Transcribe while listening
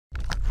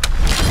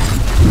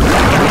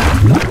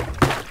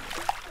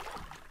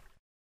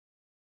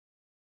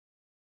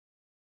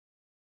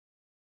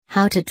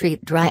How to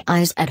treat dry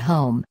eyes at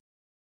home.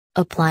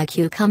 Apply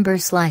cucumber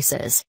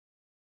slices.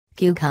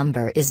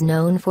 Cucumber is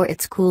known for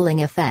its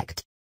cooling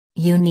effect.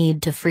 You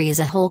need to freeze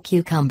a whole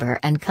cucumber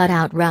and cut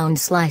out round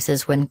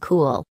slices when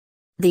cool.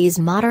 These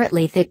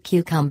moderately thick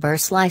cucumber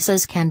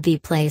slices can be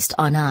placed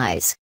on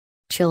eyes.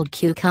 Chilled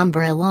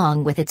cucumber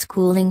along with its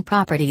cooling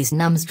properties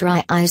numbs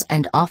dry eyes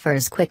and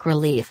offers quick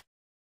relief.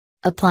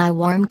 Apply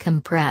warm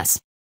compress.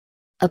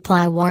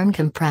 Apply warm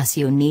compress.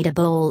 You need a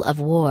bowl of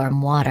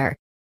warm water.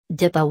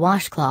 Dip a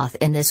washcloth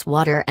in this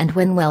water and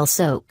when well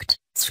soaked,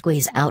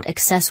 squeeze out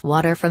excess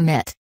water from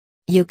it.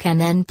 You can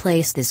then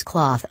place this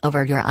cloth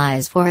over your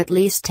eyes for at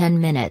least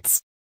 10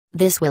 minutes.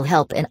 This will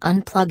help in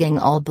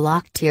unplugging all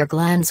blocked tear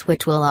glands,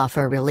 which will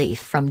offer relief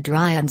from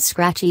dry and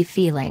scratchy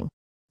feeling.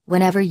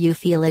 Whenever you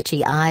feel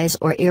itchy eyes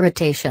or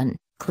irritation,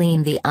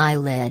 clean the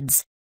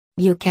eyelids.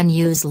 You can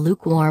use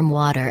lukewarm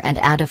water and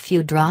add a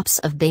few drops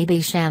of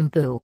baby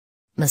shampoo.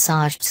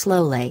 Massage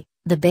slowly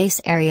the base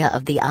area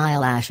of the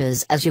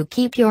eyelashes as you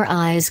keep your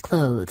eyes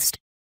closed.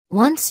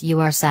 Once you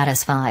are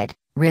satisfied,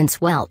 rinse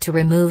well to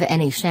remove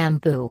any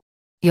shampoo.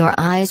 Your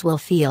eyes will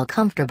feel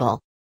comfortable.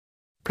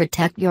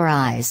 Protect your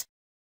eyes.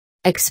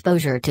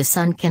 Exposure to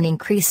sun can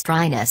increase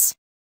dryness.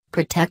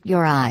 Protect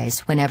your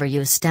eyes whenever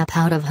you step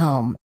out of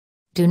home.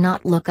 Do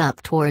not look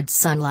up towards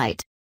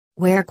sunlight.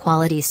 Wear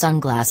quality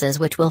sunglasses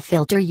which will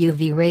filter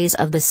UV rays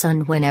of the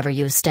sun whenever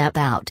you step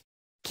out.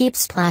 Keep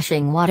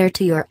splashing water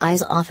to your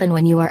eyes often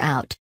when you are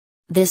out.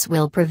 This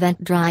will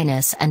prevent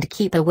dryness and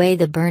keep away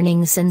the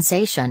burning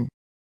sensation.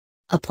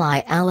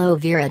 Apply aloe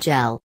vera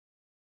gel.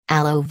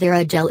 Aloe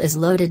vera gel is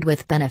loaded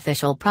with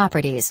beneficial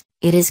properties.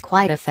 It is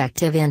quite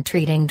effective in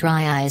treating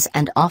dry eyes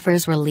and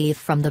offers relief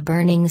from the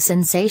burning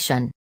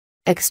sensation.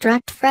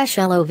 Extract fresh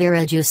aloe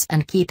vera juice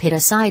and keep it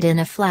aside in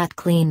a flat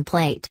clean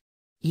plate.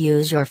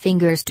 Use your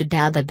fingers to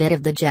dab a bit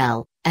of the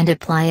gel, and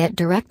apply it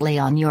directly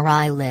on your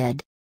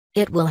eyelid.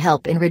 It will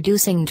help in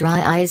reducing dry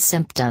eyes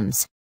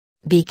symptoms.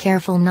 Be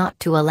careful not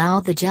to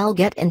allow the gel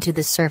get into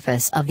the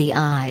surface of the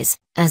eyes,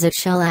 as it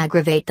shall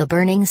aggravate the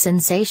burning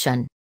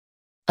sensation.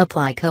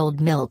 Apply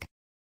cold milk.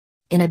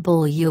 In a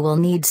bowl you will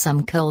need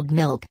some cold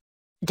milk.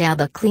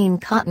 Dab a clean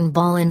cotton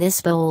ball in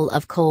this bowl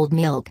of cold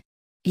milk.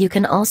 You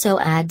can also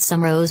add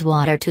some rose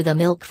water to the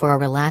milk for a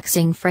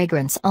relaxing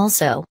fragrance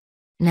also.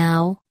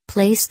 Now,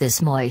 place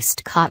this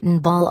moist cotton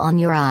ball on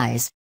your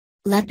eyes.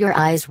 Let your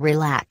eyes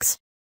relax.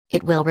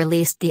 It will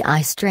release the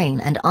eye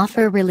strain and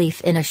offer relief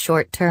in a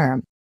short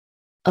term.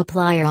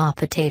 Apply raw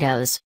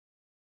potatoes.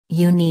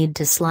 You need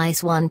to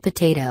slice one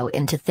potato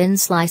into thin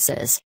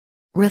slices.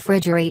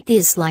 Refrigerate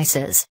these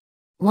slices.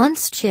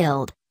 Once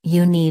chilled,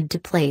 you need to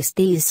place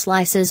these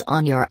slices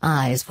on your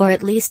eyes for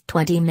at least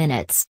 20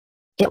 minutes.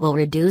 It will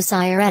reduce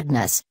eye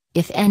redness,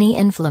 if any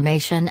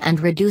inflammation, and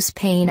reduce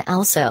pain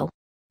also.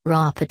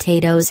 Raw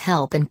potatoes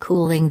help in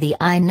cooling the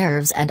eye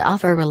nerves and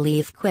offer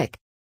relief quick.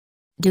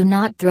 Do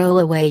not throw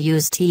away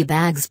used tea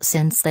bags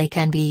since they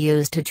can be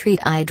used to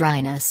treat eye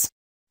dryness.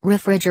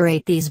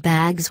 Refrigerate these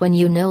bags when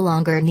you no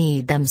longer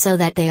need them so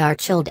that they are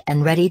chilled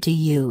and ready to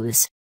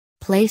use.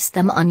 Place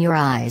them on your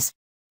eyes.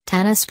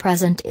 Tannins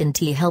present in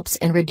tea helps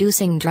in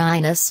reducing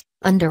dryness,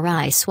 under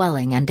eye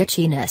swelling and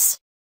itchiness.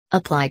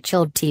 Apply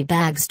chilled tea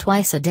bags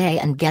twice a day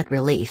and get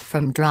relief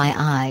from dry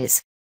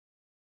eyes.